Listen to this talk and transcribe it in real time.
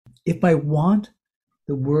if I want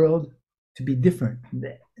the world to be different,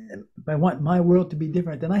 if I want my world to be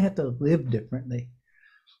different, then I have to live differently.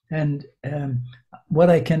 And what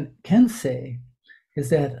I can say is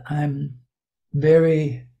that I'm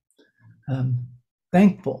very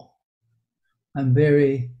thankful. I'm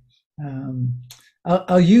very,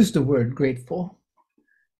 I'll use the word grateful,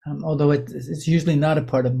 although it's usually not a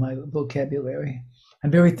part of my vocabulary.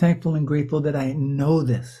 I'm very thankful and grateful that I know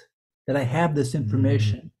this, that I have this Mm,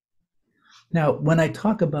 information. Now, when I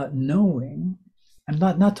talk about knowing, I'm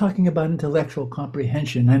not talking about intellectual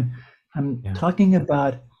comprehension. I'm yeah. talking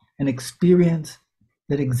about an experience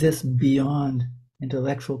that exists beyond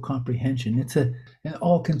intellectual comprehension. It's an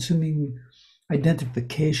all-consuming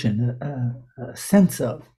identification, a sense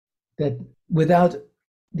of that without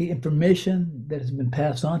the information that has been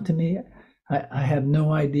passed on to me, I have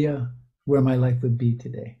no idea where my life would be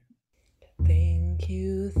today. Thank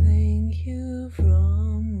you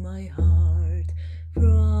from my heart,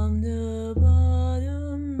 from the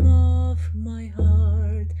bottom of my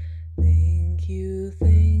heart. Thank you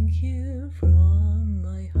from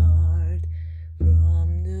my heart,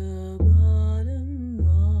 from the bottom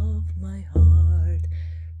of my heart.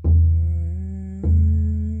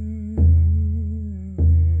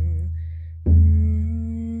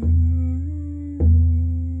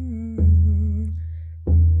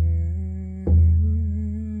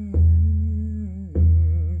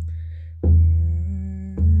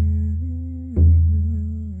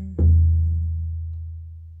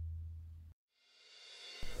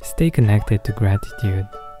 Stay connected to gratitude.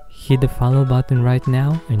 Hit the follow button right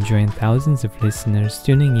now and join thousands of listeners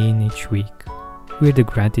tuning in each week. We're the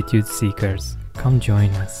Gratitude Seekers. Come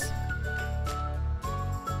join us.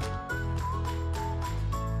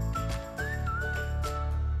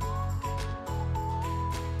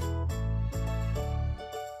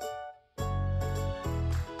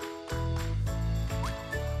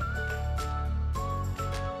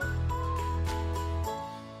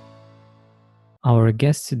 Our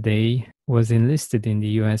guest today was enlisted in the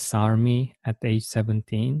US Army at age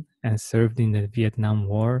 17 and served in the Vietnam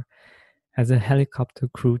War as a helicopter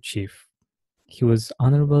crew chief. He was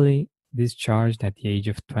honorably discharged at the age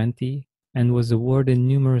of 20 and was awarded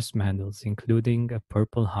numerous medals, including a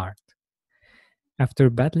Purple Heart. After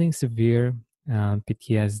battling severe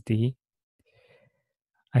PTSD,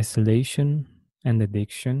 isolation, and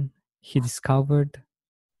addiction, he discovered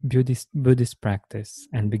Buddhist practice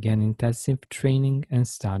and began intensive training and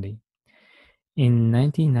study. In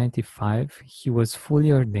 1995, he was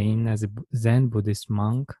fully ordained as a Zen Buddhist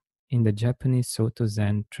monk in the Japanese Soto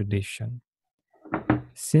Zen tradition.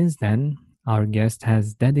 Since then, our guest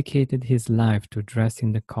has dedicated his life to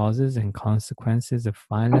addressing the causes and consequences of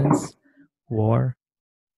violence, war,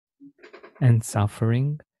 and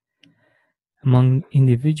suffering among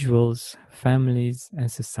individuals, families,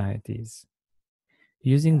 and societies.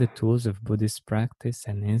 Using the tools of Buddhist practice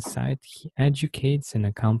and insight, he educates and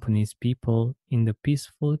accompanies people in the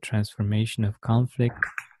peaceful transformation of conflict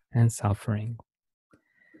and suffering.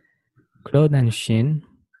 Claude and AnShin,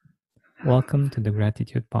 welcome to the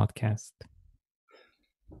Gratitude Podcast.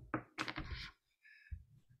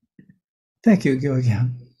 Thank you, Georgia.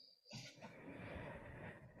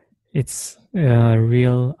 It's a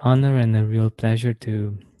real honor and a real pleasure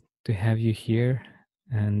to have you here,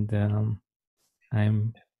 and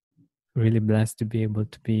I'm really blessed to be able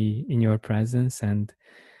to be in your presence and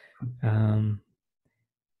to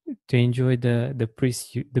enjoy the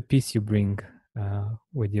peace you bring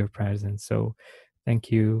with your presence. So,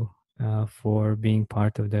 thank you for being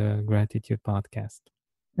part of the Gratitude Podcast.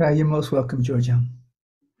 You're most welcome, Georgia.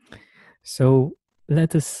 So,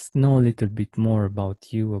 let us know a little bit more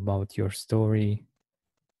about you, about your story.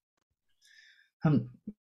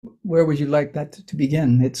 Where would you like that to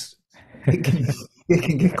begin? It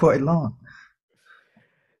can get quite long.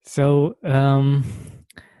 So,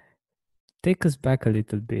 take us back a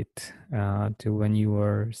little bit to when you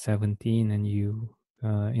were 17 and you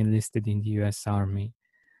enlisted in the U.S. Army.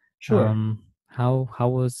 Sure. How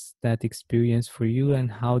was that experience for you,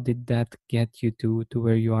 and how did that get you to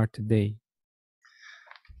where you are today?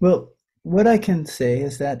 Well, what I can say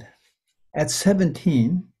is that at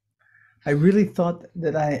 17, I really thought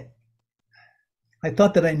that I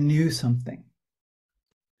knew something.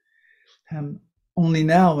 Only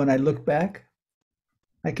now, when I look back,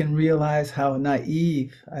 I can realize how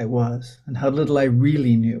naive I was and how little I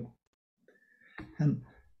really knew. And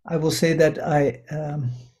I will say that I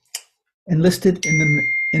enlisted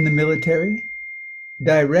in the military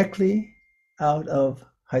directly out of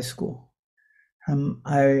high school.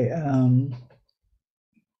 I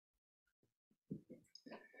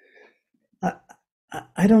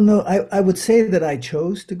I don't know. I would say that I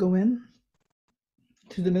chose to go in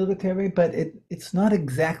to the military, but it's not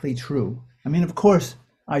exactly true. I mean, of course,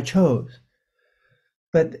 I chose,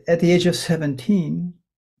 but at the age of 17,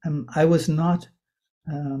 I was not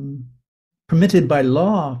um, permitted by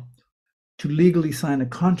law to legally sign a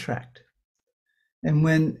contract. And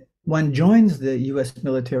when one joins the US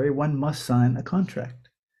military, one must sign a contract.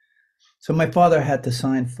 So my father had to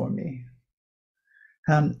sign for me.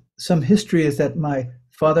 Some history is that my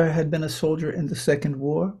father had been a soldier in the Second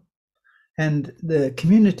War, and the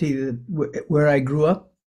community where I grew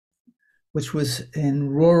up, which was in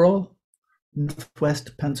rural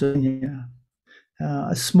northwest Pennsylvania,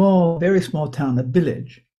 a small, very small town, a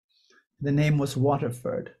village. The name was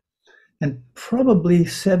Waterford. And probably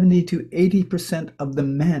 70 to 80% of the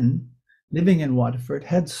men living in Waterford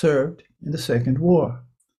had served in the Second War.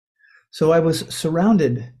 So I was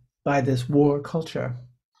surrounded by this war culture.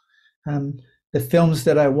 The films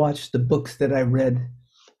that I watched, the books that I read,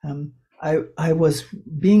 I was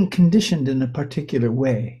being conditioned in a particular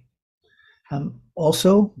way.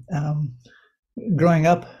 Also, growing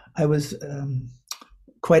up, I was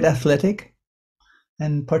quite athletic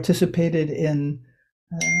and participated in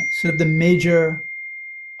sort of the major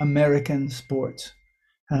American sports,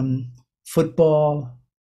 football,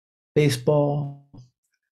 baseball,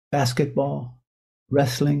 basketball,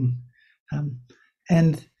 wrestling.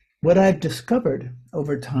 And what I've discovered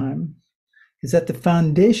over time is that the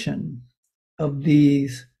foundation of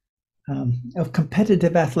these, of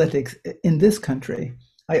competitive athletics in this country,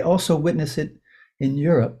 I also witness it in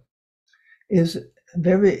Europe, is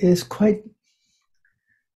quite,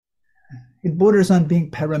 it borders on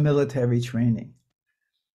being paramilitary training.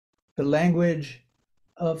 The language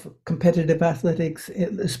of competitive athletics,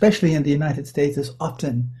 especially in the United States, is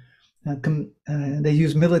often they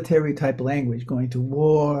use military type language, going to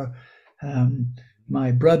war,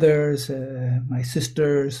 my brothers, my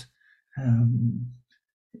sisters.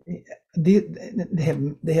 They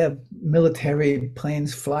have military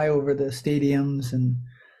planes fly over the stadiums, and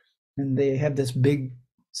they have this big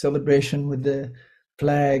celebration with the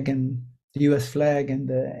flag and the U.S. flag and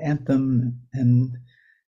the anthem, and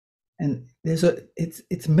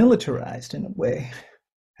it's militarized in a way.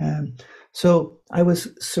 So I was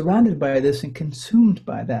surrounded by this and consumed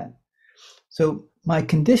by that. So my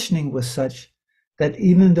conditioning was such that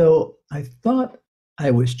even though I thought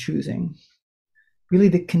I was choosing, really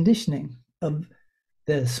the conditioning of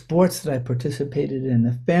the sports that I participated in,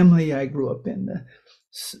 the family I grew up in,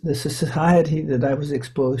 the society that I was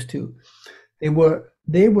exposed to, they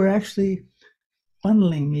were actually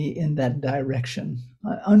funneling me in that direction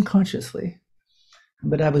unconsciously,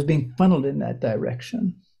 but I was being funneled in that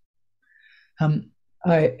direction.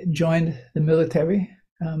 I joined the military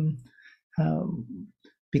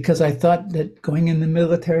because I thought that going in the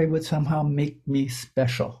military would somehow make me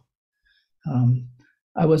special.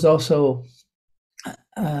 I was also,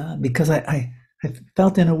 because I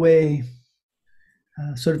felt in a way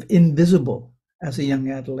sort of invisible as a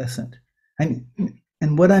young adolescent. And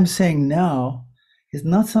what I'm saying now is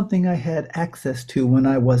not something I had access to when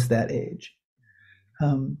I was that age.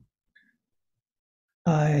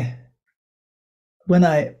 When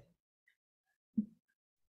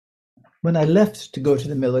I left to go to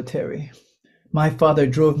the military, my father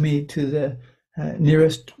drove me to the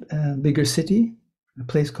nearest bigger city, a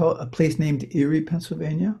place named Erie,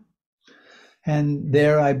 Pennsylvania, and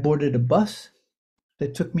there I boarded a bus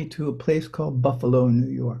that took me to a place called Buffalo, New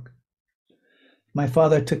York. My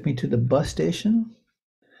father took me to the bus station.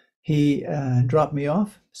 He dropped me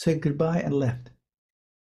off, said goodbye, and left.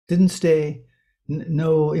 Didn't stay,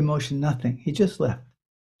 no emotion, nothing. He just left.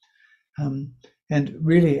 And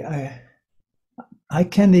really, I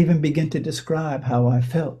can't even begin to describe how I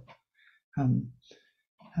felt.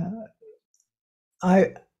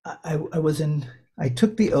 I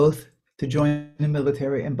took the oath to join the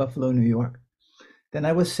military in Buffalo, New York. Then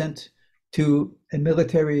I was sent to a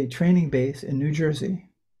military training base in New Jersey.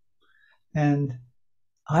 And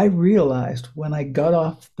I realized when I got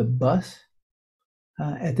off the bus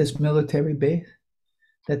at this military base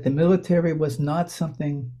that the military was not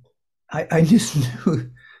something, I just knew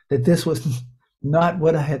that this was not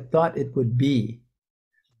what I had thought it would be.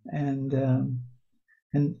 And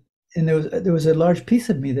there was a large piece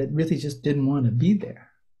of me that really just didn't want to be there.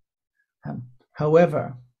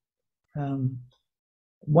 However,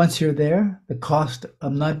 once you're there, the cost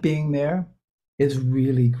of not being there is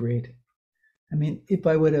really great. I mean, if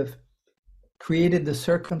I would have created the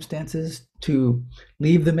circumstances to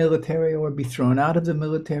leave the military or be thrown out of the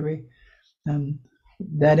military,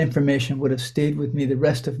 that information would have stayed with me the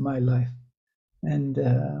rest of my life. And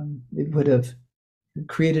it would have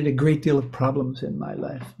created a great deal of problems in my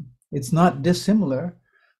life. It's not dissimilar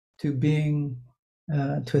to being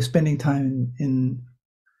to spending time in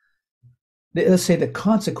let's say the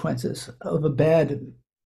consequences of a bad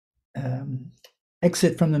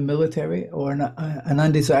exit from the military, or an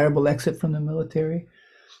undesirable exit from the military.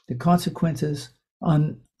 The consequences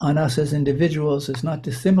on us as individuals is not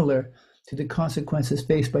dissimilar to the consequences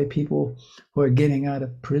faced by people who are getting out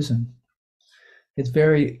of prison.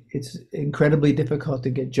 It's incredibly difficult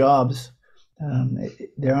to get jobs.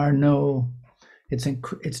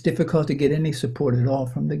 It's difficult to get any support at all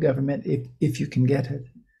from the government if you can get it.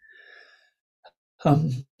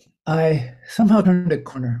 I somehow turned a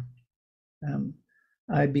corner.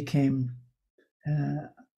 I became,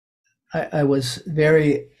 I was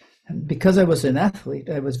very, because I was an athlete,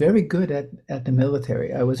 I was very good at the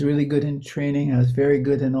military. I was really good in training. I was very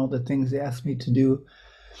good in all the things they asked me to do.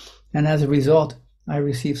 And as a result, I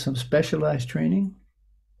received some specialized training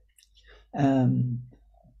in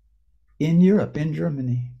Europe, in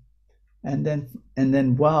Germany. And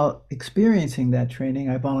then while experiencing that training,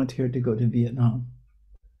 I volunteered to go to Vietnam.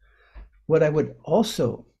 What I would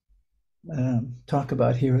also talk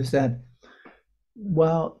about here is that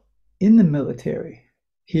while in the military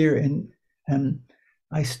here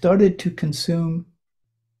I started to consume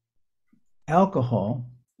alcohol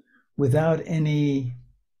without any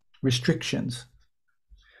restrictions,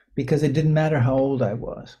 because it didn't matter how old I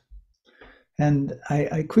was. And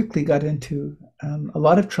I quickly got into a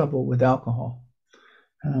lot of trouble with alcohol.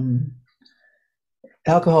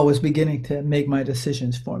 Alcohol was beginning to make my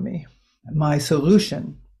decisions for me. My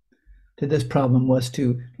solution to this problem was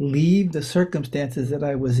to leave the circumstances that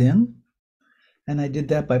I was in, and I did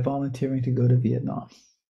that by volunteering to go to Vietnam.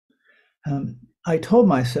 I told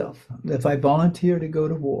myself that if I volunteer to go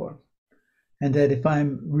to war, and that if I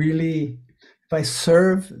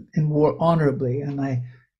serve in war honorably, and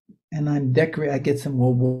I'm decorated, I get some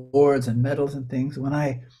awards and medals and things, when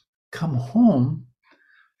I come home,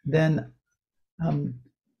 then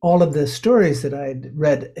all of the stories that I'd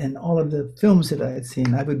read and all of the films that I had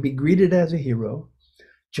seen, I would be greeted as a hero.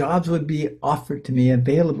 Jobs would be offered to me,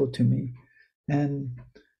 available to me, and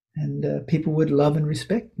people would love and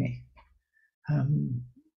respect me.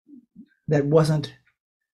 That wasn't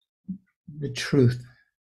the truth.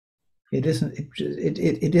 It isn't.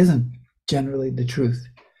 It isn't generally the truth.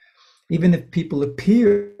 Even if people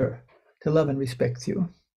appear to love and respect you,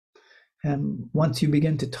 once you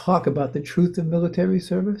begin to talk about the truth of military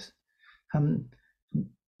service,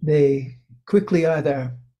 they quickly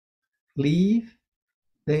either leave,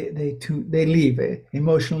 they leave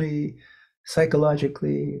emotionally,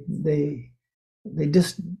 psychologically, they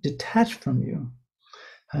just detach from you,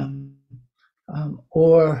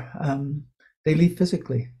 or they leave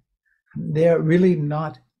physically. They're really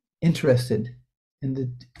not interested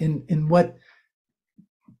in what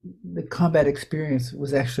the combat experience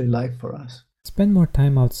was actually like for us. Spend more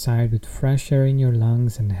time outside with fresh air in your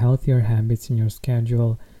lungs and healthier habits in your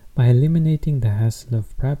schedule by eliminating the hassle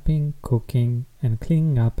of prepping, cooking, and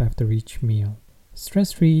cleaning up after each meal.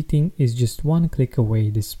 Stress-free eating is just one click away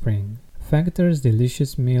this spring. Factor's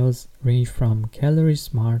delicious meals range from Calorie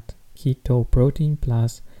Smart, Keto, Protein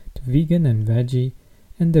Plus to vegan and veggie,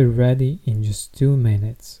 and they're ready in just 2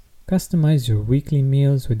 minutes. Customize your weekly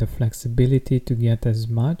meals with the flexibility to get as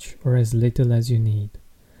much or as little as you need.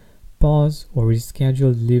 Pause or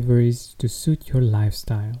reschedule deliveries to suit your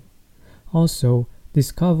lifestyle. Also,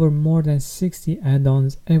 discover more than 60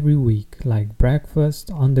 add-ons every week, like breakfast,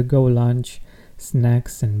 on-the-go lunch,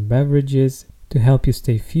 snacks, and beverages to help you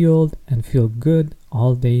stay fueled and feel good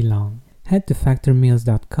all day long. Head to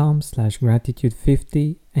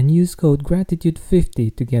factormeals.com/gratitude50 and use code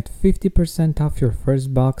gratitude50 to get 50% off your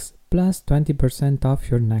first box plus 20% off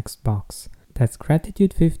your next box. That's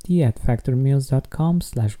gratitude50 at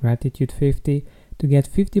factormeals.com/gratitude50 to get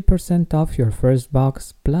 50% off your first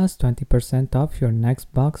box plus 20% off your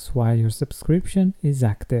next box while your subscription is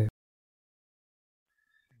active.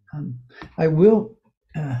 I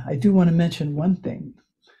do want to mention one thing.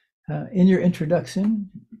 In your introduction,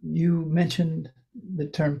 you mentioned the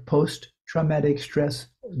term post-traumatic stress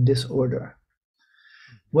disorder.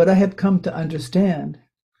 What I have come to understand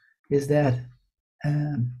is that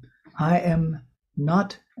I am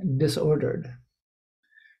not disordered.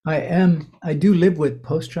 I do live with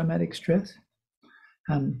post-traumatic stress,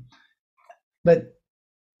 but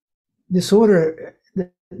disorder,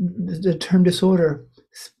 the term disorder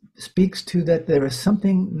speaks to that there is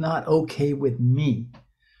something not okay with me.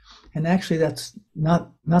 And actually that's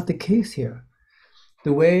not the case here.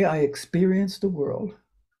 The way I experience the world,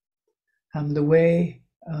 the way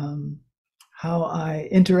how I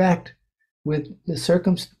interact with the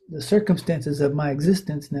circumstances of my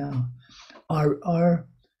existence now are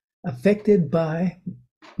affected by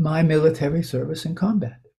my military service and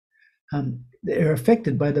combat. They're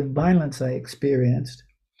affected by the violence I experienced,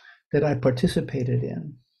 that I participated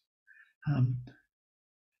in.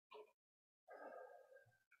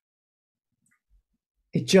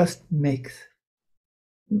 It just makes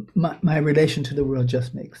my relation to the world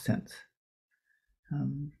just makes sense.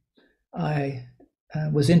 I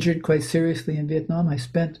was injured quite seriously in Vietnam. I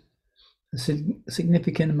spent a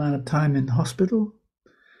significant amount of time in hospital,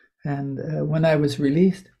 and when I was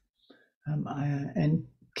released, and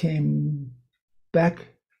came back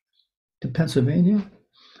to Pennsylvania,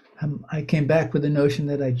 I came back with the notion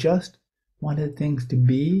that I just wanted things to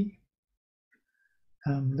be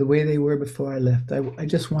the way they were before I left. I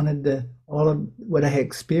just wanted all of what I had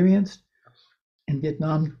experienced in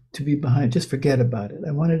Vietnam to be behind. Just forget about it.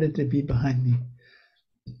 I wanted it to be behind me.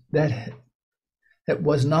 That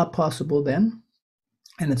was not possible then,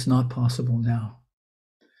 and it's not possible now.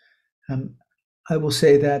 I will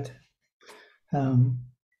say that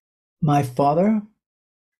my father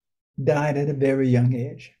died at a very young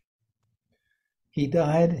age. He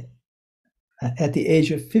died at the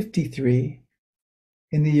age of 53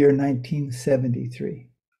 in the year 1973.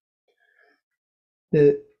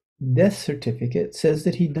 The death certificate says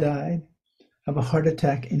that he died of a heart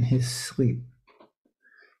attack in his sleep.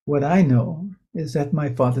 What I know is that my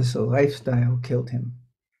father's lifestyle killed him.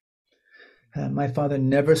 My father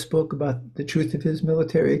never spoke about the truth of his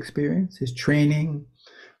military experience, his training,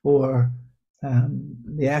 or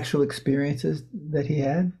the actual experiences that he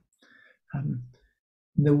had. And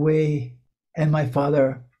my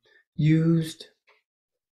father used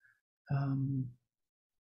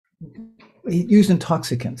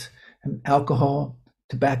intoxicants, alcohol,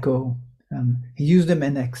 tobacco. He used them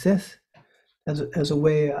in excess as a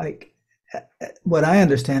way, what I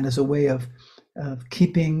understand, as a way of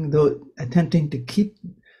attempting to keep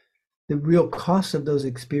the real cost of those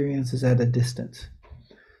experiences at a distance.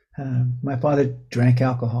 My father drank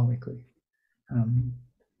alcoholically,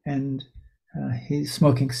 and he's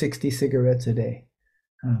smoking 60 cigarettes a day.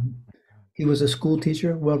 He was a school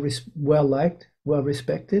teacher, well liked, well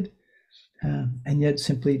respected, and yet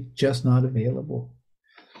simply just not available.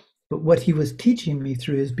 But what he was teaching me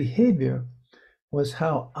through his behavior was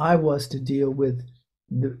how I was to deal with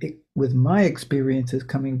my experiences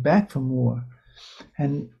coming back from war,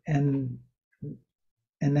 and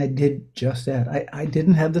I did just that. I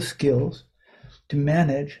didn't have the skills to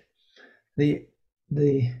manage the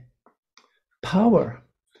power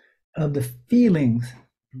of the feelings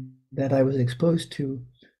that I was exposed to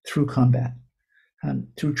through combat,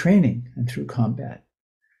 through training and through combat.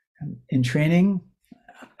 In training,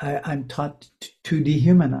 I'm taught to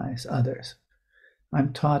dehumanize others.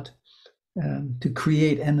 I'm taught to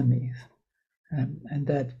create enemies, and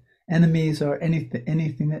that enemies are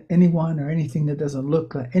anyone or anything that doesn't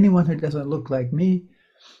look like anyone who doesn't look like me,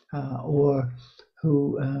 or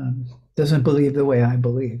who doesn't believe the way I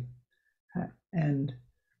believe, and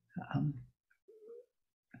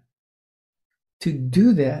to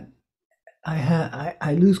do that,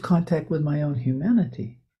 I lose contact with my own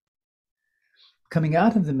humanity. Coming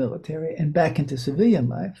out of the military and back into civilian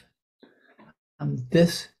life,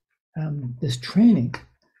 this training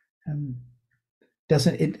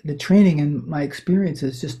the training and my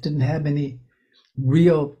experiences just didn't have any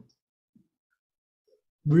real-time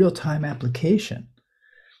application.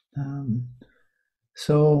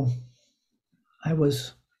 So I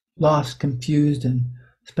was lost, confused, and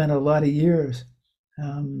spent a lot of years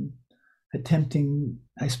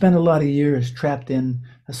I spent a lot of years trapped in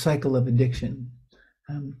a cycle of addiction,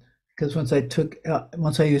 because once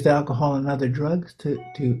I used alcohol and other drugs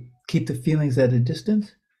to keep the feelings at a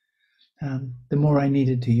distance, the more I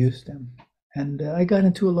needed to use them, and I got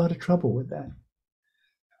into a lot of trouble with that.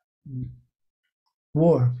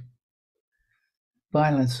 War,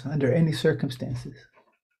 violence under any circumstances,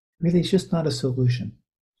 really is just not a solution.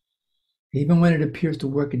 Even when it appears to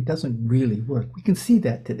work, it doesn't really work. We can see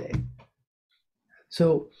that today.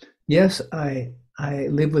 So yes, I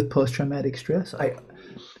live with post-traumatic stress.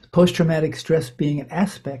 Post-traumatic stress being an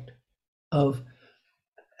aspect of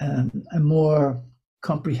a more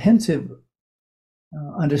comprehensive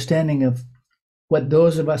understanding of what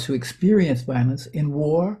those of us who experience violence in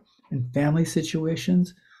war, in family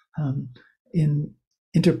situations, in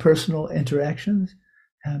interpersonal interactions,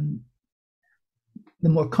 the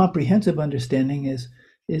more comprehensive understanding is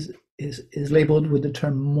labeled with the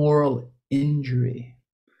term moral injury,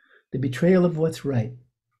 the betrayal of what's right,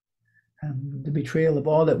 the betrayal of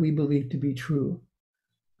all that we believe to be true,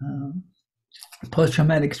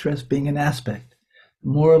 post-traumatic stress being an aspect.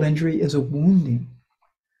 Moral injury is a wounding.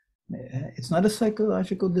 It's not a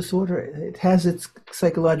psychological disorder. It has its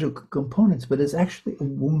psychological components, but it's actually a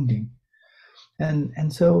wounding.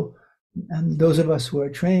 And so those of us who are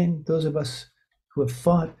trained, those of us who have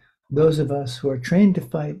fought, those of us who are trained to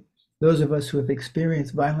fight, those of us who have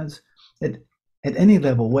experienced violence at any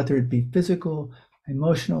level, whether it be physical,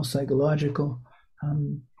 emotional, psychological,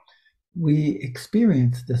 we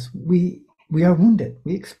experience this. We are wounded.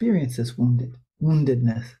 We experience this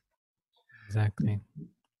woundedness. Exactly.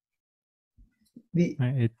 The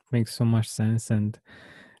It makes so much sense, and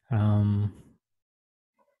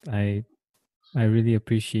I really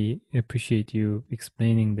appreciate you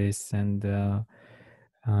explaining this and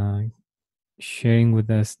sharing with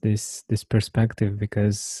us this perspective,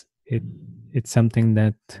 because it's something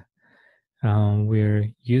that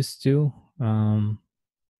we're used to,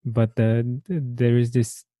 but there is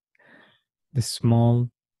this small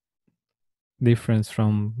difference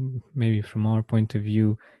from maybe from our point of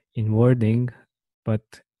view in wording, but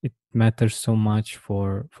it matters so much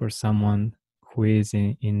for someone who is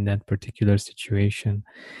in that particular situation.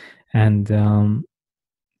 And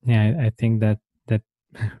yeah, I think that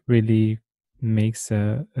really makes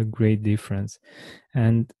a great difference.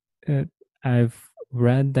 And I've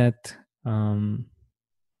read that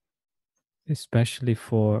especially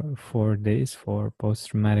for this, for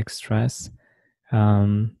post-traumatic stress,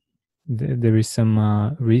 there is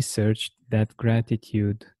some research that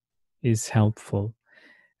gratitude is helpful.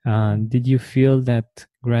 Did you feel that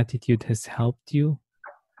gratitude has helped you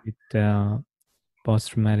with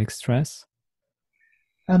post-traumatic stress?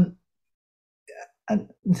 I'm,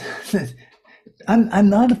 I'm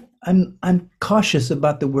not. I'm cautious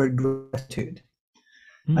about the word gratitude.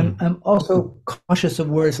 I'm also cautious of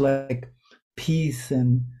words like peace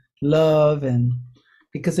and love, and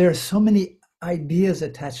because there are so many ideas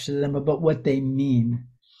attached to them about what they mean.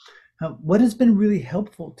 What has been really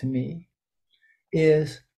helpful to me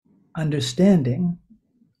is understanding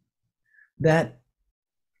that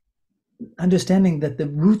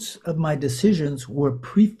the roots of my decisions were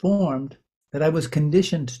preformed, that I was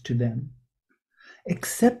conditioned to them,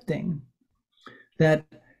 accepting that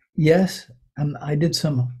yes, I did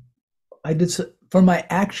for my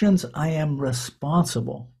actions I am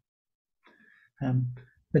responsible,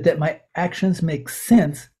 but that my actions make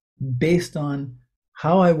sense based on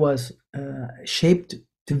how I was shaped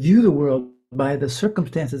to view the world by the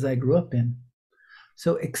circumstances I grew up in.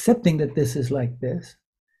 So accepting that this is like this,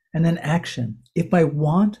 and then action. If I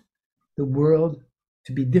want the world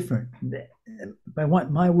to be different, if I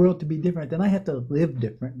want my world to be different, then I have to live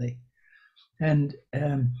differently. And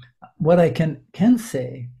what I can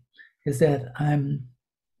say is that I'm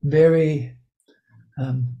very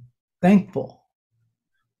thankful.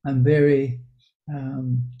 I'm very,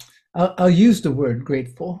 I'll use the word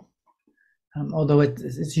grateful, although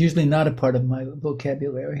it's usually not a part of my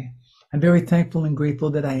vocabulary. I'm very thankful and grateful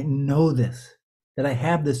that I know this, that I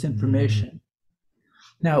have this information.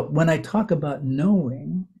 Now, when I talk about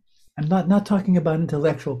knowing, I'm not talking about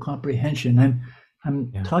intellectual comprehension.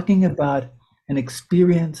 I'm talking about an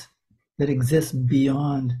experience that exists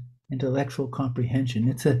beyond intellectual comprehension.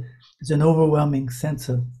 It's an overwhelming sense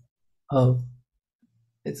of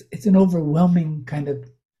it's an overwhelming kind of,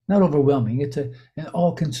 not overwhelming. It's an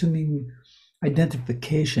all-consuming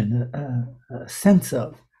identification, a sense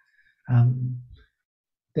of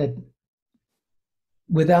that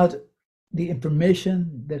without the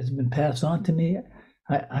information that has been passed on to me,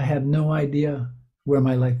 I have no idea where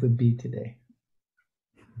my life would be today.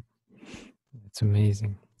 That's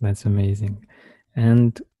amazing. That's amazing.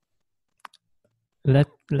 And let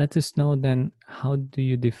us know then, how do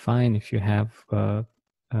you define, if you have a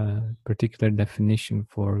particular definition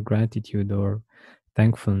for gratitude or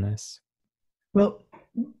thankfulness? Well,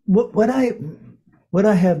 what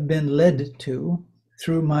I have been led to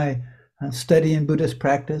through my study in Buddhist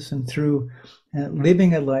practice and through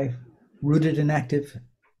living a life rooted in active,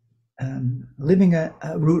 living a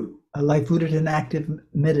life rooted in active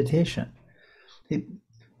meditation.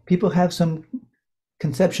 People have some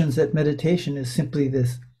conceptions that meditation is simply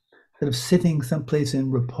this sort of sitting someplace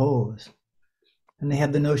in repose, and they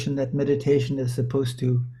have the notion that meditation is supposed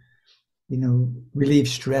to, relieve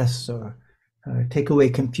stress or take away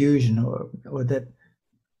confusion, or that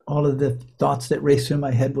all of the thoughts that race through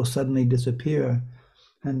my head will suddenly disappear.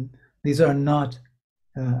 And these are not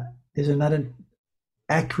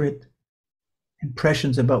accurate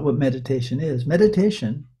impressions about what meditation is.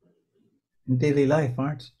 Meditation and daily life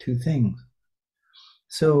aren't two things.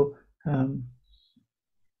 So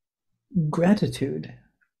gratitude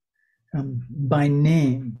by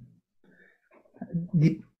name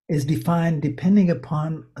is defined depending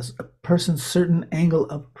upon a person's certain angle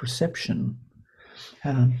of perception.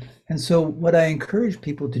 And so, what I encourage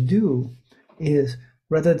people to do is,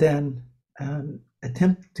 rather than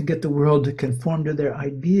attempt to get the world to conform to their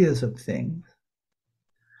ideas of things,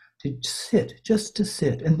 to sit, just to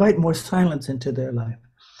sit, invite more silence into their life,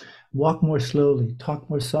 walk more slowly, talk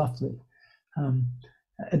more softly,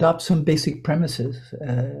 adopt some basic premises,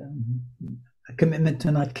 a commitment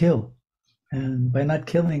to not kill. And by not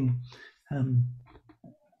killing,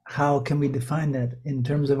 how can we define that in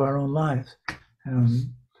terms of our own lives?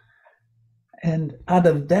 And out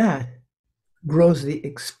of that grows the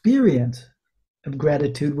experience of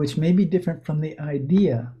gratitude, which may be different from the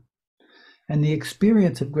idea. And the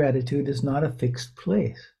experience of gratitude is not a fixed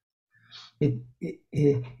place. It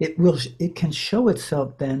can show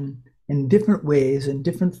itself then in different ways, in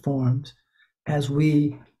different forms, as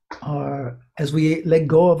we let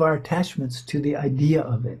go of our attachments to the idea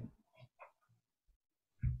of it.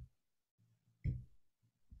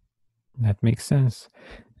 That makes sense.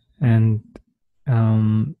 And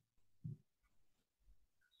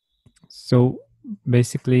so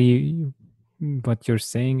basically what you're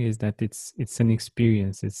saying is that it's an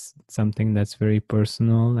experience. It's something that's very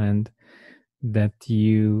personal, and that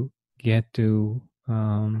you get to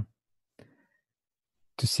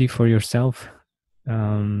see for yourself,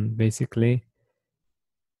 basically,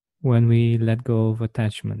 when we let go of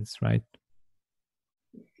attachments, right?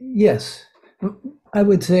 Yes, I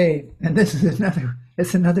would say, and this is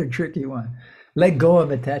another tricky one. Let go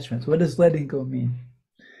of attachments. What does letting go mean?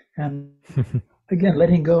 Again,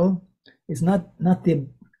 letting go is not that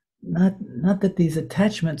these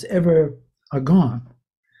attachments ever are gone.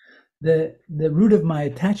 The root of my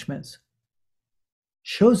attachments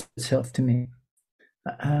shows itself to me.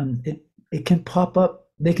 It can pop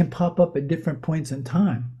up. They can pop up at different points in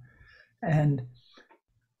time, and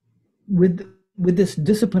with this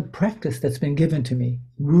disciplined practice that's been given to me,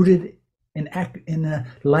 rooted in a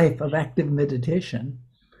life of active meditation,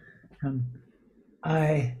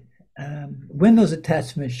 when those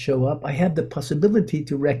attachments show up, I have the possibility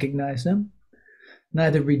to recognize them,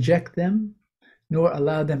 neither reject them, nor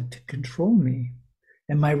allow them to control me.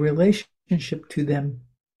 And my relationship to them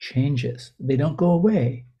changes. They don't go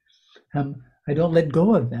away. I don't let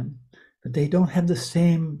go of them, but they don't have the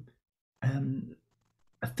same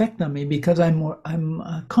effect on me because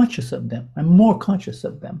I'm conscious of them. I'm more conscious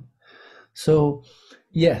of them. So,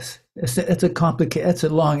 yes, it's a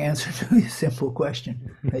long answer to a simple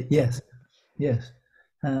question. But yes.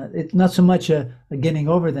 It's not so much a getting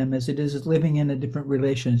over them as it is living in a different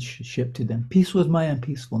relationship to them. Peace with my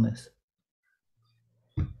unpeacefulness.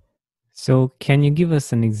 So, can you give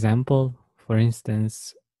us an example? For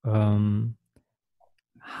instance, how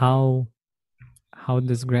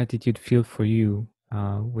does gratitude feel for you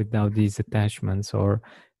without these attachments, or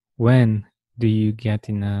when do you get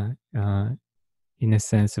in a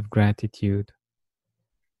sense of gratitude?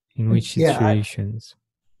 In which situations?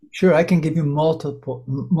 Sure, I can give you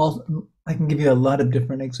I can give you a lot of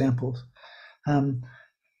different examples.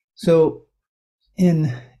 So,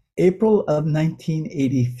 in April of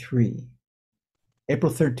 1983,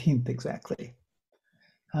 April 13th exactly,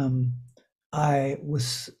 I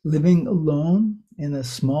was living alone in a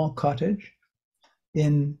small cottage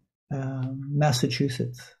in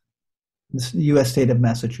Massachusetts, the U.S. state of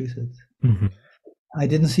Massachusetts. Mm-hmm. I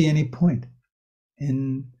didn't see any point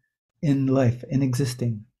in life, in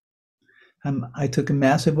existing. I took a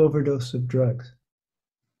massive overdose of drugs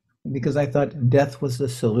because I thought death was the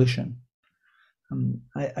solution.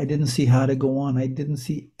 I didn't see how to go on. I didn't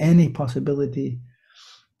see any possibility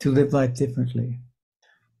to live life differently.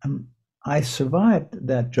 I survived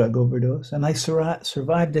that drug overdose, and I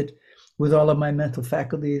survived it with all of my mental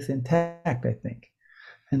faculties intact, I think,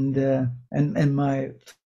 and my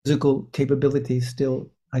physical capabilities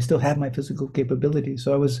I still have my physical capabilities.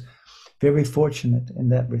 So I was very fortunate in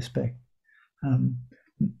that respect.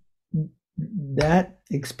 That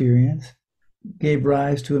experience gave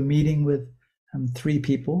rise to a meeting with 3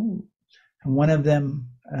 people, and one of them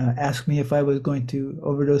asked me if I was going to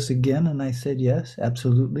overdose again, and I said yes,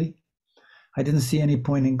 absolutely. I didn't see any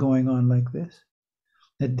point in going on like this.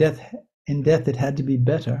 In death it had to be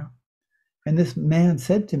better. And this man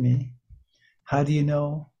said to me, "How do you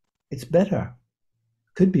know it's better?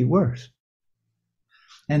 Could be worse."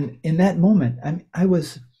 And in that moment, I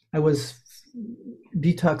was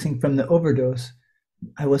detoxing from the overdose.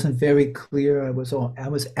 I wasn't very clear. I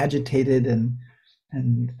was agitated and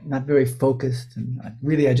not very focused. And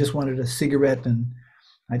I just wanted a cigarette, and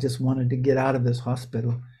I just wanted to get out of this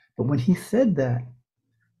hospital. But when he said that,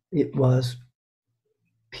 it was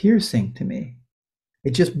piercing to me.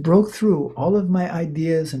 It just broke through all of my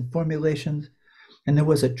ideas and formulations. And there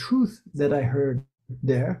was a truth that I heard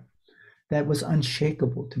there that was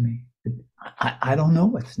unshakable to me. I don't know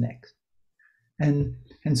what's next. And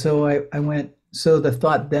so I went, so the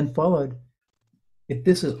thought then followed, if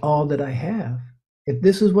this is all that I have, if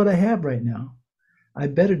this is what I have right now, I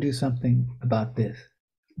better do something about this.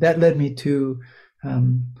 That led me to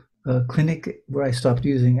a clinic where I stopped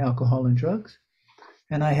using alcohol and drugs,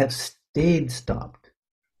 and I have stayed stopped.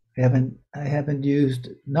 I haven't used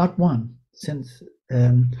not one since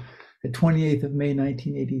the 28th of May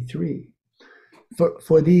 1983.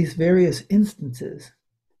 For these various instances,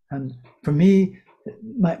 for me,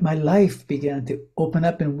 my life began to open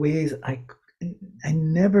up in ways I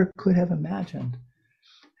never could have imagined,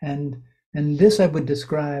 and this I would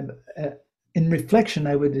describe in reflection.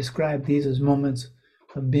 I would describe these as moments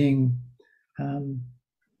of being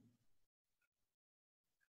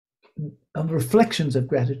of reflections of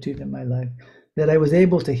gratitude in my life, that I was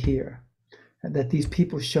able to hear, that these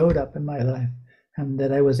people showed up in my life, and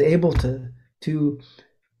that I was able to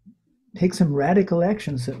take some radical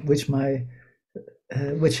actions which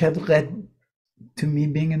have led to me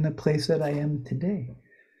being in the place that I am today.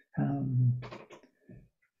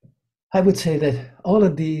 I would say that all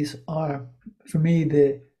of these are, for me,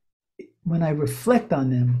 when I reflect on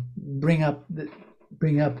them, bring up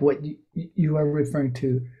what you are referring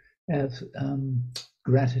to as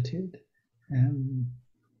gratitude.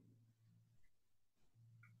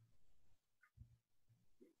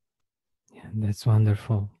 Yeah, that's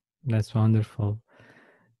wonderful. That's wonderful.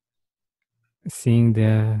 Seeing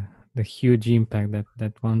the huge impact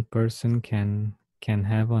that one person can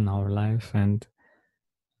have on our life, and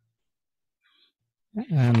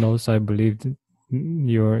also I believe that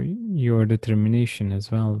your determination as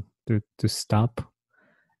well to stop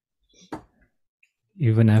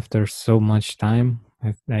even after so much time.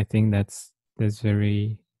 I think that's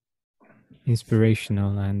very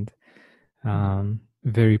inspirational and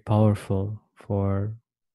very powerful for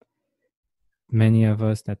many of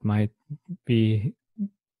us that might be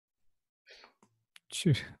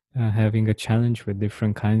having a challenge with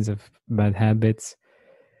different kinds of bad habits.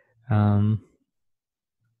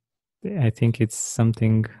 I think it's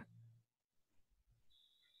something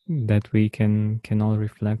that we can all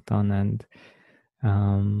reflect on, and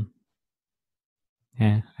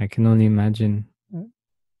yeah, I can only imagine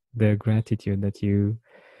the gratitude that you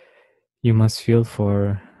must feel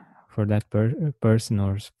for that person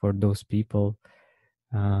or for those people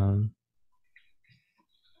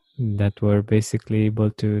that were basically able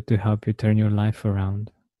to help you turn your life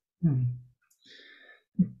around.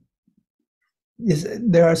 Yes,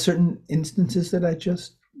 there are certain instances that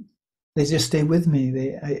they just stay with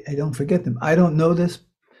me. I don't forget them. I don't know this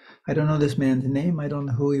man's name. I don't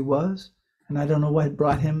know who he was, and I don't know what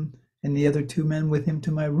brought him and the other two men with him to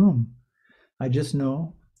my room. I just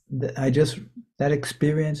know that that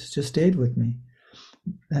experience just stayed with me,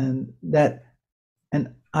 and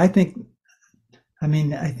I think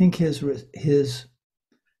his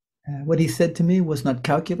what he said to me was not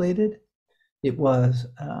calculated. It was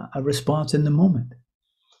a response in the moment,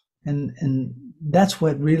 and that's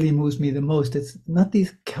what really moves me the most. It's not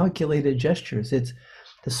these calculated gestures. It's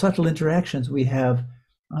the subtle interactions we have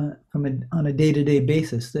on a day-to-day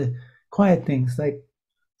basis. The quiet things like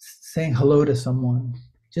saying hello to someone,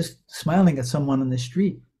 just smiling at someone on the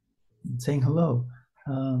street, and saying hello.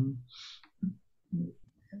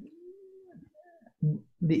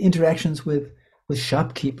 The interactions with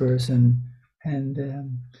shopkeepers and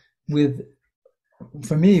with,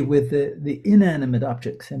 for me, with the inanimate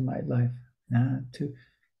objects in my life. I'm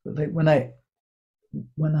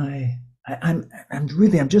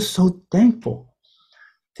just so thankful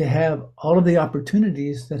to have all of the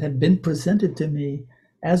opportunities that have been presented to me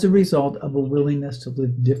as a result of a willingness to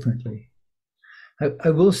live differently.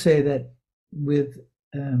 I will say that with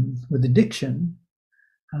addiction,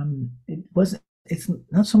 it's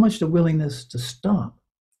not so much the willingness to stop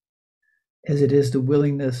as it is the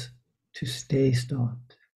willingness to stay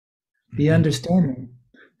stopped. The understanding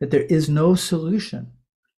that there is no solution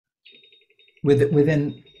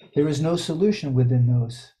within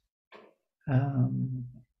those.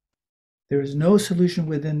 There is no solution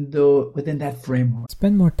within that framework.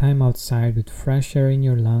 Spend more time outside with fresh air in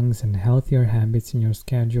your lungs and healthier habits in your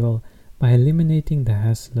schedule by eliminating the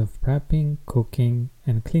hassle of prepping, cooking,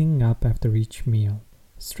 and cleaning up after each meal.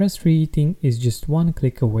 Stress-free eating is just one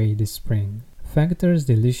click away this spring. Factor's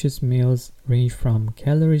delicious meals range from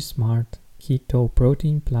Calorie Smart, Keto,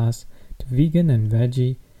 Protein Plus to vegan and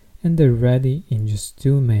veggie, and they're ready in just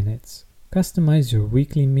 2 minutes. Customize your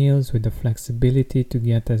weekly meals with the flexibility to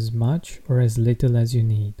get as much or as little as you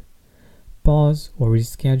need. Pause or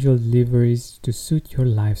reschedule deliveries to suit your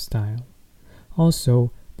lifestyle.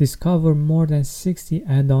 Also, discover more than 60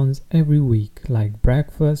 add-ons every week, like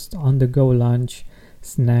breakfast, on-the-go lunch,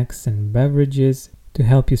 snacks and beverages to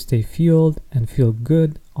help you stay fueled and feel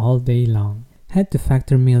good all day long. Head to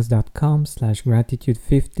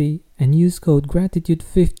factormeals.com/gratitude50 and use code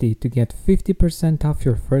gratitude50 to get 50% off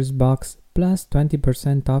your first box plus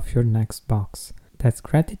 20% off your next box. That's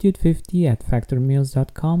gratitude50 at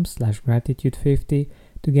factormeals.com/gratitude50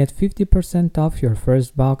 to get 50% off your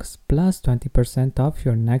first box plus 20% off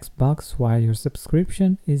your next box while your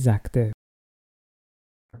subscription is active.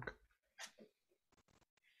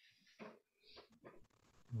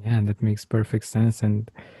 Yeah, that makes perfect sense, and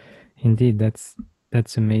indeed, that's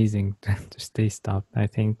amazing to stay stopped. I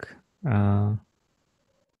think, yeah,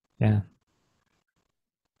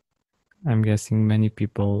 I'm guessing many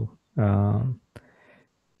people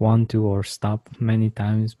want to or stop many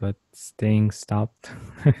times, but staying stopped,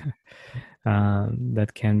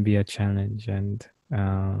 that can be a challenge, and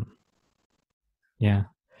yeah,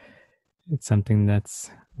 it's something that's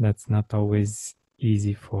not always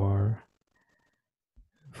easy for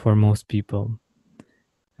most people.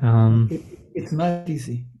 It's not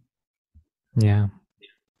easy. Yeah.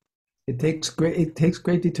 It takes great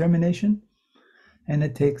determination, and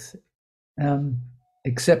it takes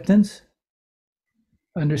acceptance,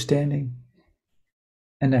 understanding,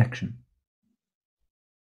 and action.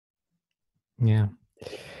 Yeah.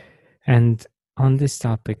 And on this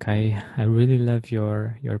topic, I really love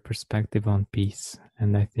your perspective on peace,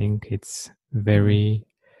 and I think it's very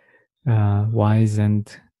wise,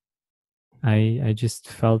 and I just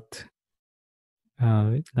felt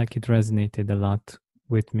like it resonated a lot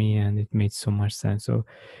with me, and it made so much sense. So,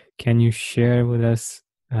 can you share with us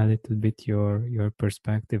a little bit your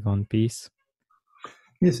perspective on peace?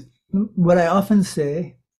 Yes, what I often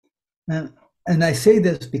say, and I say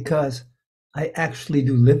this because I actually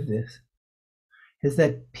do live this, is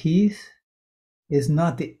that peace is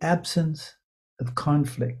not the absence of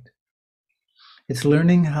conflict. It's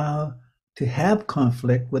learning how to have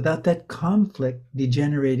conflict without that conflict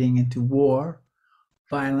degenerating into war,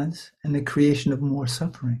 violence, and the creation of more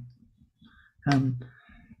suffering.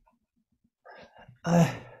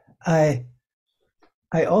 I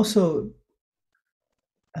also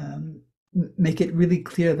make it really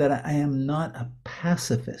clear that I am not a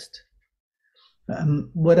pacifist.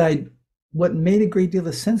 What made a great deal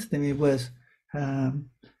of sense to me was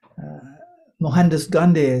Mohandas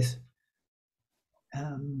Gandhi's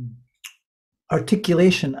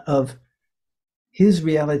articulation of his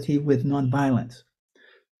reality with nonviolence.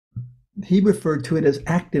 He referred to it as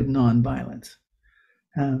active nonviolence.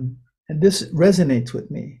 And this resonates with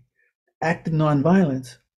me. Active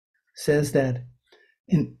nonviolence says that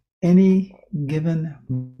in any given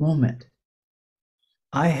moment,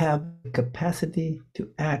 I have the capacity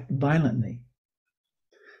to act violently.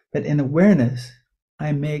 But in awareness,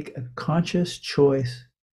 I make a conscious choice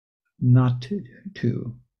not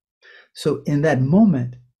to. So in that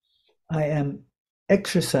moment, I am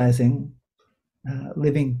exercising,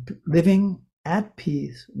 living at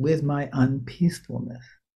peace with my unpeacefulness.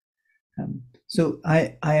 So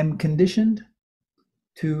I am conditioned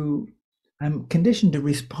to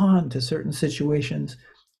respond to certain situations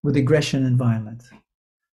with aggression and violence.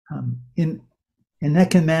 And that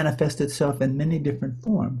can manifest itself in many different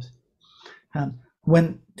forms.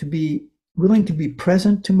 When to be willing to be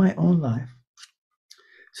present to my own life,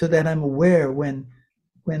 so that I'm aware when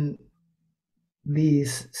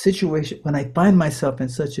these situations, when I find myself in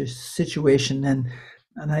such a situation, and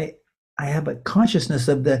I have a consciousness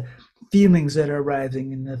of the feelings that are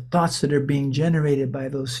arising and the thoughts that are being generated by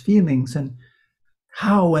those feelings, and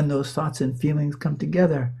how, when those thoughts and feelings come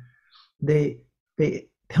together, they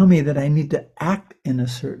tell me that I need to act in a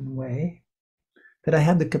certain way, that I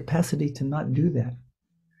have the capacity to not do that.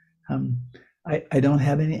 I don't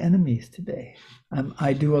have any enemies today.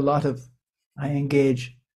 I do a lot of, I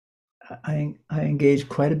engage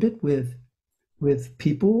quite a bit with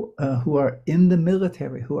people who are in the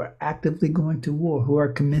military, who are actively going to war, who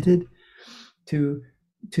are committed to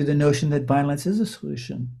the notion that violence is a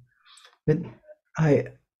solution. But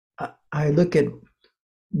I look at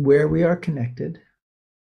where we are connected,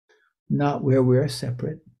 not where we are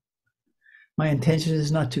separate. My intention is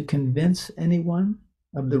not to convince anyone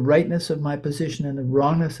of the rightness of my position and the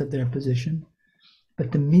wrongness of their position,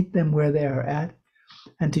 but to meet them where they are at,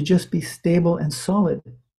 and to just be stable and solid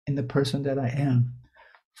in the person that I am.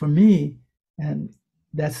 For me, and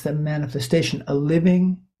that's the manifestation, a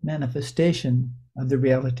living manifestation of the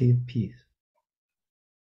reality of peace.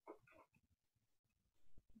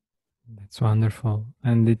 That's wonderful,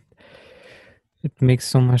 and it makes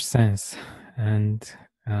so much sense. And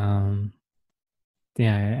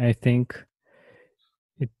yeah, I think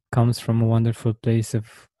it comes from a wonderful place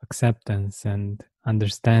of acceptance and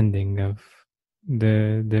understanding of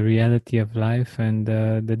the reality of life and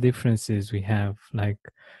the differences we have, like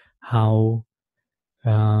how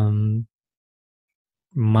um,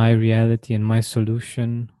 my reality and my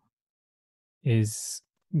solution is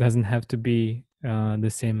doesn't have to be the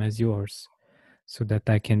same as yours, so that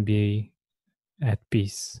I can be at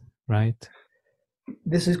peace, right?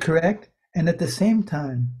 This is correct. And at the same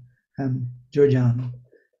time, Georgiana,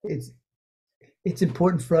 it's it's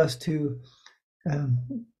important for us um,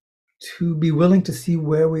 to be willing to see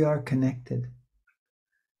where we are connected.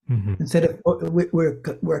 Mm-hmm. Instead of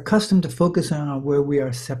we're accustomed to focus on where we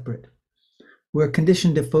are separate. We're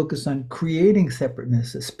conditioned to focus on creating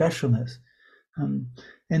separateness, a specialness, um,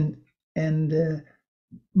 and and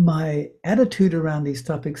my attitude around these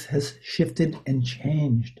topics has shifted and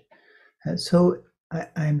changed. So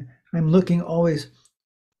I'm looking always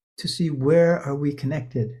to see where are we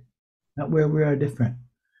connected, not where we are different.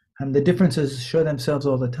 The differences show themselves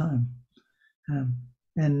all the time, um,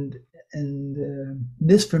 and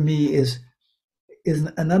this for me is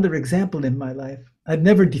another example in my life. I've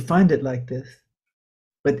never defined it like this,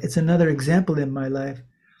 but it's another example in my life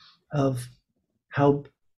of how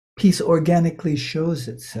peace organically shows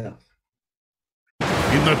itself.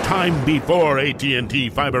 In the time before AT&T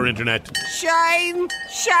fiber internet. Shame!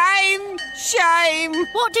 Shame! Shame!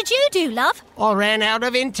 What did you do, love? I ran out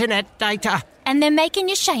of internet data. And they're making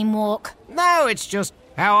you shame walk. No, it's just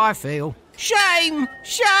how I feel. Shame!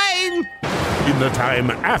 Shame! In the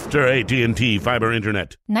time after AT&T fiber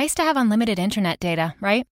internet. Nice to have unlimited internet data,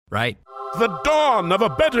 right? Right. The dawn of a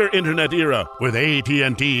better internet era with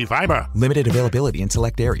AT&T fiber. Limited availability in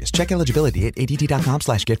select areas. Check eligibility at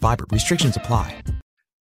att.com/getfiber. Restrictions apply.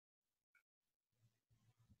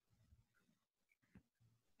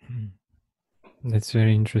 That's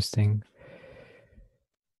very interesting.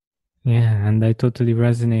 Yeah, and I totally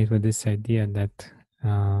resonate with this idea that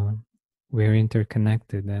we're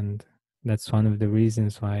interconnected, and that's one of the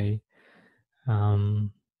reasons why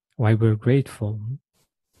we're grateful,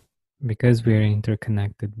 because we're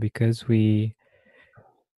interconnected, because we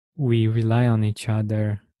rely on each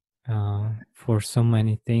other for so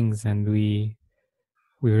many things, and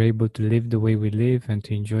we're able to live the way we live and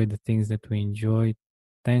to enjoy the things that we enjoy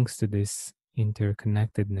thanks to this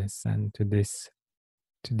interconnectedness and to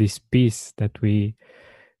this peace that we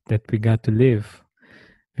got to live.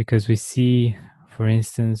 Because we see, for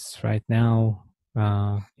instance, right now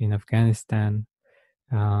in Afghanistan,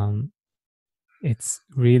 it's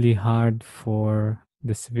really hard for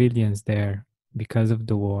the civilians there because of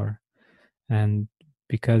the war, and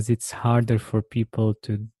because it's harder for people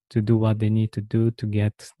to do what they need to do to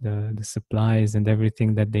get the supplies and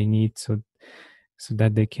everything that they need, so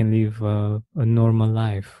that they can live a normal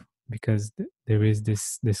life, because there is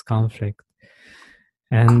this conflict.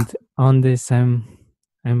 And on this, I'm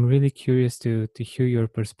really curious to hear your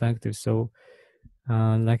perspective. So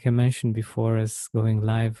like I mentioned before, as going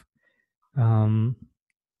live,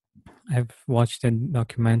 I've watched a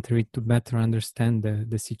documentary to better understand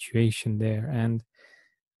the situation there, and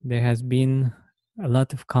there has been a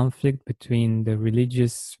lot of conflict between the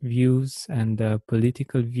religious views and the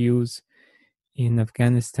political views in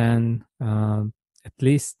Afghanistan, at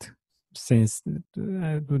least since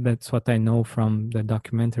that's what I know from the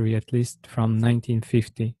documentary, at least from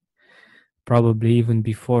 1950, probably even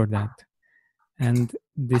before that. And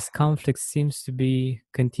this conflict seems to be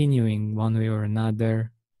continuing one way or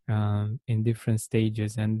another in different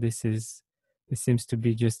stages, and this seems to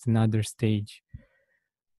be just another stage.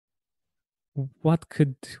 What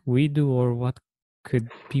could we do, or what could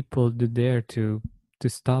people do there to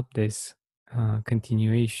stop this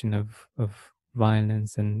continuation of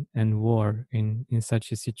violence and war in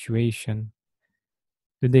such a situation?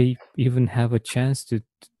 Do they even have a chance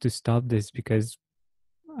to stop this? Because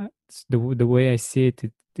the way I see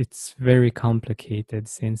it, it's very complicated,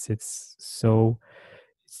 since it's so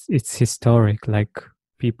it's historic. Like,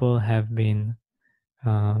 people have been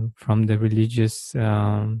from the religious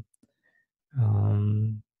from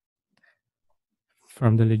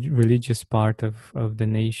the religious part of the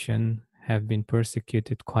nation have been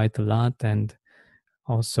persecuted quite a lot, and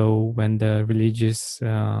also when the religious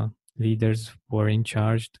leaders were in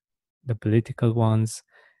charge, the political ones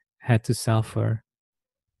had to suffer.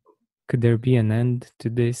 Could there be an end to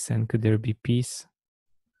this, and could there be peace?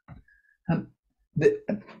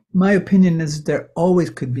 My opinion is there always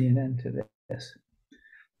could be an end to this.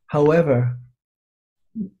 However,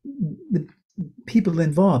 people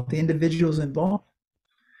involved, the individuals involved,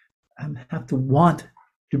 have to want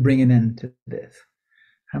to bring an end to this.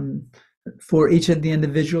 For each of the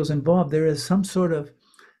individuals involved, there is some sort of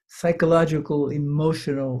psychological,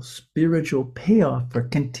 emotional, spiritual payoff for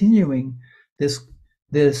continuing this.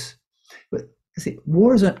 But see,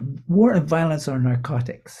 war and violence are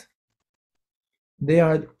narcotics. They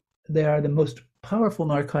are the most powerful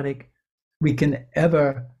narcotic we can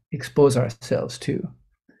ever expose ourselves to.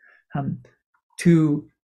 To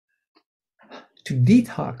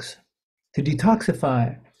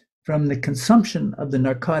detoxify from the consumption of the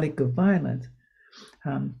narcotic of violence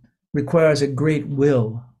requires a great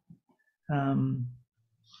will. I'm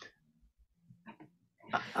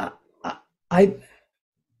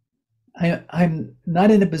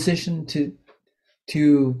not in a position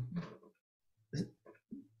to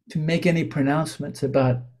make any pronouncements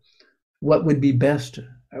about what would be best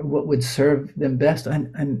or what would serve them best.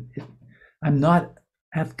 I'm not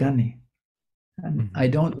Afghani. I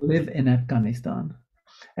don't live in Afghanistan.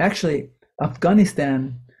 Actually,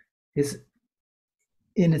 Afghanistan is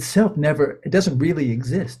in itself it doesn't really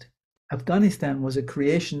exist. Afghanistan was a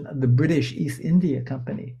creation of the British East India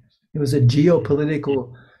Company. It was a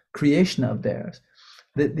geopolitical creation of theirs.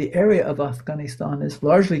 The area of Afghanistan is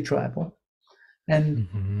largely tribal. And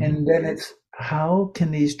then it's how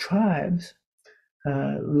can these tribes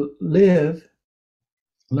learn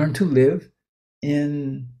to live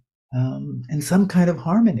in some kind of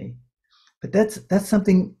harmony. But that's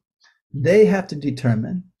something they have to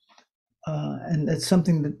determine, and that's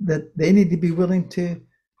something that they need to be willing to.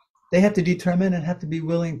 They have to determine and have to be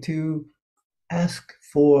willing to ask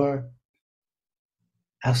for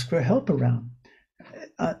help around,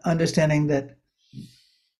 understanding that,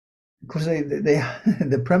 of course,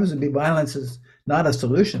 the premise would be violence is not a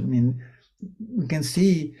solution. I mean, we can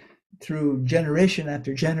see through generation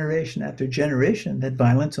after generation after generation that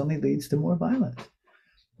violence only leads to more violence.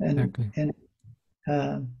 And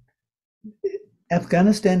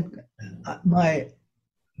Afghanistan, my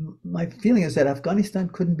feeling is that Afghanistan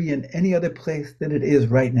couldn't be in any other place than it is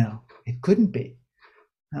right now. It couldn't be.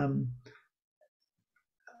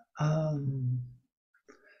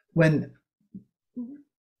 When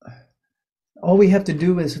all we have to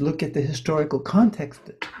do is look at the historical context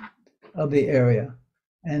of the area,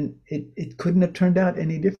 and it couldn't have turned out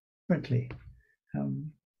any differently.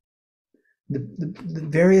 The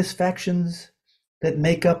various factions that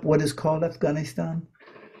make up what is called Afghanistan,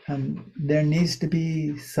 there needs to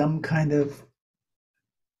be some kind of.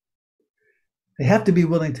 They have to be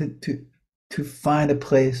willing to find a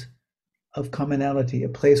place of commonality, a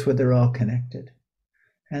place where they're all connected,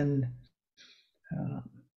 and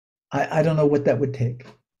I don't know what that would take.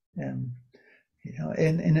 And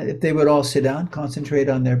if they would all sit down, concentrate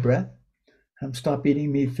on their breath, stop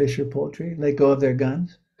eating meat, fish, or poultry, let go of their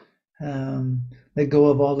guns, let go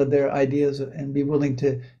of all of their ideas, and be willing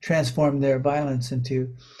to transform their violence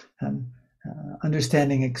into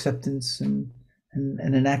understanding, acceptance, and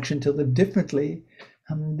an action to live differently,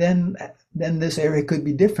 then this area could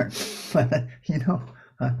be different. But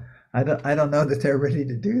I don't know that they're ready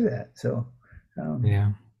to do that. So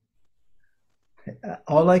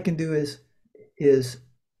all I can do is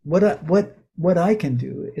what I can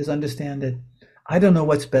do is understand that I don't know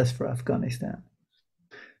what's best for Afghanistan.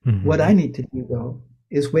 What I need to do, though,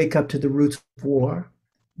 is wake up to the roots of war,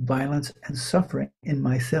 violence, and suffering in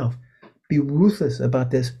myself. Be ruthless about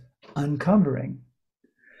this uncovering,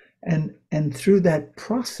 and through that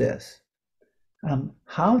process,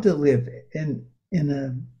 how to live in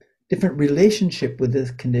a different relationship with this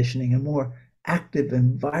conditioning, a more active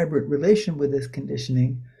and vibrant relation with this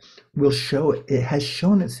conditioning, will show it has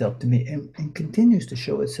shown itself to me and continues to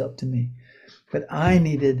show itself to me. But I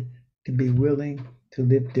needed to be willing to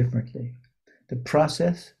live differently. The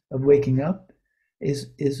process of waking up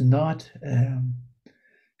is not.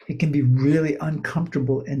 It can be really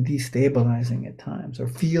uncomfortable and destabilizing at times, or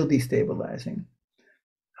feel destabilizing.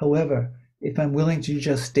 However, if I'm willing to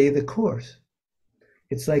just stay the course,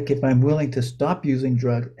 it's like if I'm willing to stop using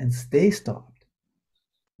drugs and stay stopped,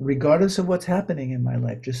 regardless of what's happening in my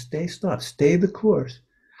life, just stay stopped, stay the course.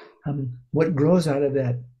 What grows out of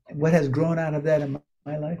that, what has grown out of that in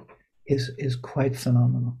my life is quite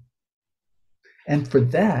phenomenal. And for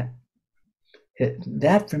that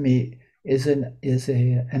for me is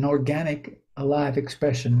an organic, alive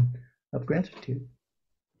expression of gratitude.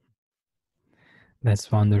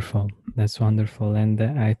 That's wonderful. And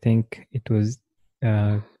I think it was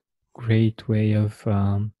a great way of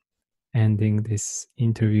ending this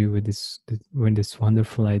interview with this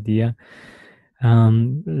wonderful idea.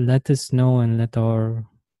 Let us know and let our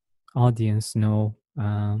audience know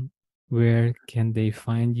where can they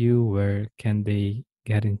find you? Where can they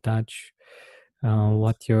get in touch?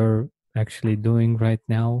 What you're actually doing right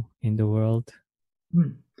now in the world?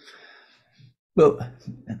 Well,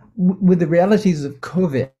 with the realities of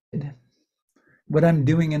COVID, what I'm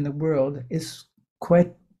doing in the world is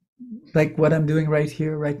quite like what I'm doing right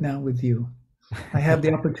here, right now with you. I have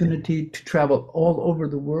the opportunity to travel all over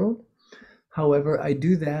the world. However, I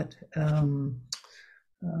do that,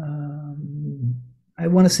 I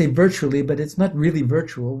want to say virtually, but it's not really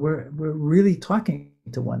virtual. We're really talking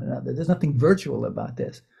to one another. There's nothing virtual about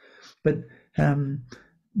this. But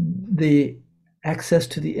the access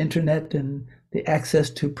to the internet and the access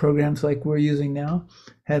to programs like we're using now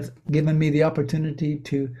have given me the opportunity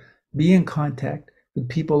to be in contact with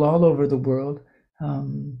people all over the world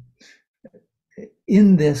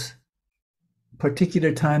in this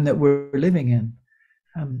particular time that we're living in.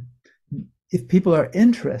 If people are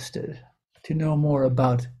interested to know more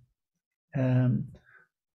about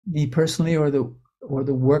me personally or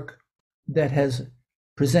the work that has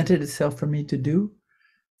presented itself for me to do,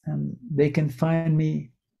 they can find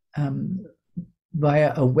me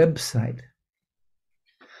via a website.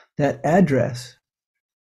 That address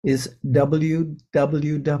is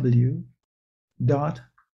www.zalto,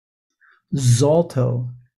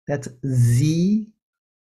 that's ZALTHO.org.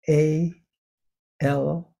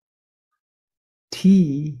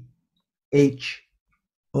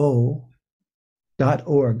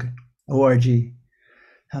 O-R-G.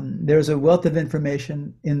 There's a wealth of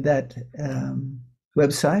information in that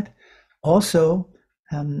website. Also,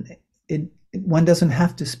 one doesn't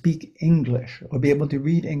have to speak English or be able to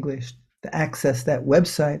read English to access that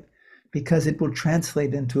website, because it will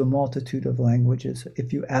translate into a multitude of languages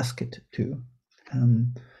if you ask it to.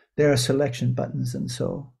 There are selection buttons and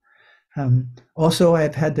so. Also,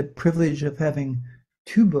 I've had the privilege of having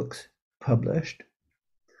 2 books published.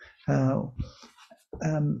 At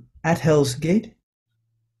Hell's Gate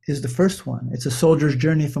is the first one. It's a soldier's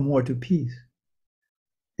journey from war to peace.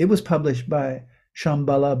 It was published by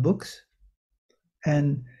Shambhala Books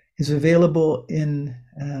and is available in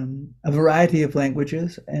a variety of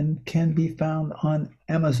languages and can be found on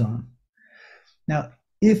Amazon. Now,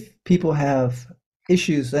 if people have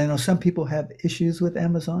issues, I know some people have issues with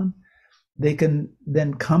Amazon, they can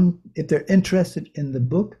then come, if they're interested in the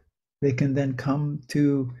book, they can then come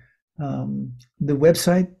to the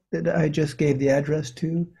website that I just gave the address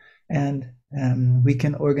to, and we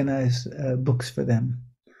can organize books for them.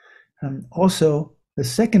 Also, the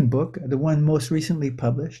second book, the one most recently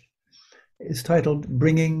published, is titled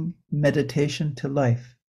Bringing Meditation to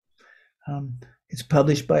Life. It's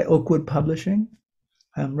published by Oakwood Publishing.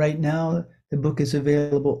 Right now, the book is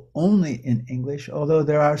available only in English, although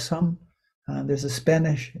there are some, there's a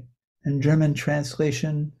Spanish and German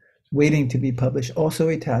translation waiting to be published, also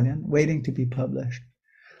Italian, waiting to be published.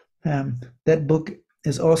 That book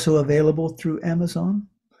is also available through Amazon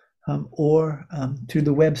or through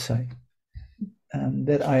the website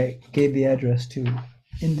that I gave the address to.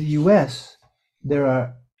 In the US, there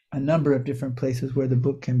are a number of different places where the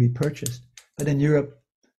book can be purchased, but in Europe,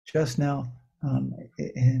 just now,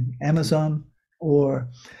 in Amazon, or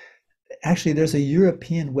actually there's a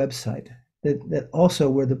European website that also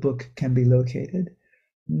where the book can be located,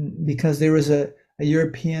 because there is a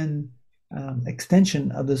European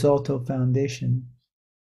extension of the Zalto Foundation.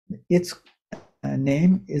 Its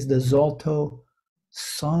name is the Zalto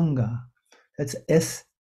Sangha. That's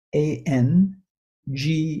SANGHA.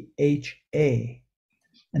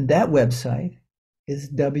 And that website is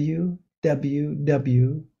www.zalto,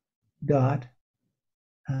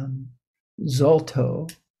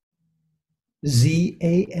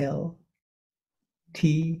 ZALTHO.org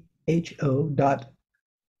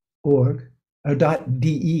or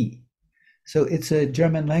 .de. So it's a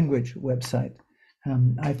German language website.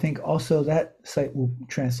 I think also that site will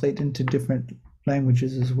translate into different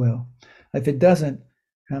languages as well. If it doesn't,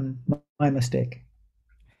 my mistake.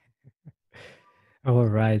 All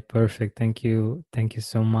right, perfect. Thank you. Thank you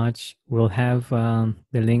so much. We'll have the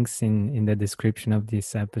links in the description of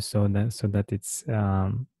this episode so that it's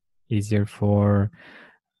easier for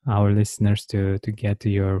our listeners to get to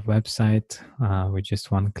your website with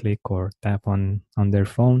just one click or tap on their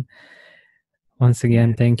phone. Once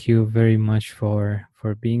again, thank you very much for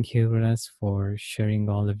being here with us, for sharing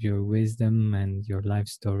all of your wisdom and your life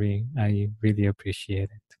story. I really appreciate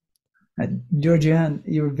it. Georgianne,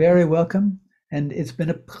 you're very welcome. And it's been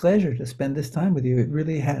a pleasure to spend this time with you. It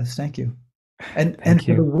really has. Thank you. And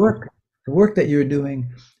for the work that you're doing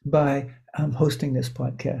by hosting this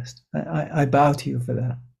podcast. I bow to you for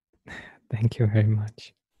that. Thank you very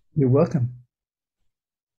much. You're welcome.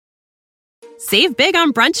 Save big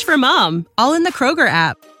on brunch for mom, all in the Kroger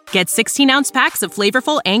app. Get 16-ounce packs of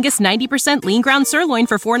flavorful Angus 90% lean ground sirloin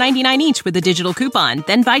for $4.99 each with a digital coupon.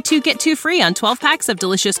 Then buy 2, get 2 free on 12 packs of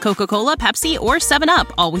delicious Coca-Cola, Pepsi, or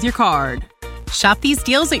 7-Up, all with your card. Shop these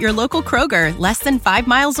deals at your local Kroger, less than 5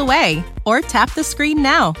 miles away. Or tap the screen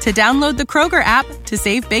now to download the Kroger app to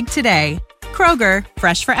save big today. Kroger,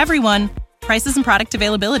 fresh for everyone. Prices and product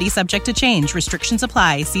availability subject to change. Restrictions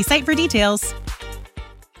apply. See site for details.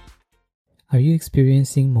 Are you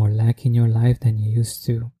experiencing more lack in your life than you used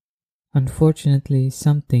to? Unfortunately,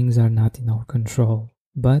 some things are not in our control,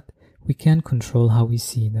 but we can control how we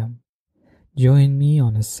see them. Join me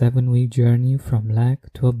on a 7-week journey from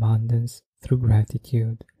lack to abundance through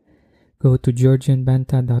gratitude. Go to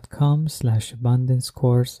georgianbenta.com/abundance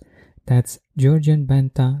course. That's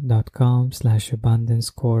georgianbenta.com/abundance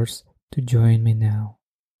course to join me now.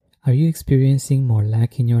 Are you experiencing more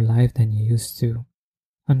lack in your life than you used to?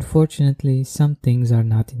 Unfortunately, some things are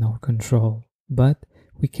not in our control, but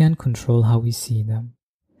we can control how we see them.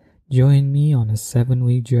 Join me on a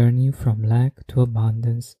 7-week journey from lack to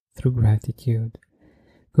abundance through gratitude.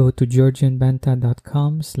 Go to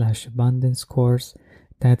georgianbenta.com/abundance course.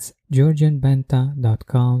 That's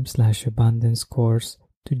georgianbenta.com/abundance course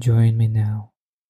to join me now.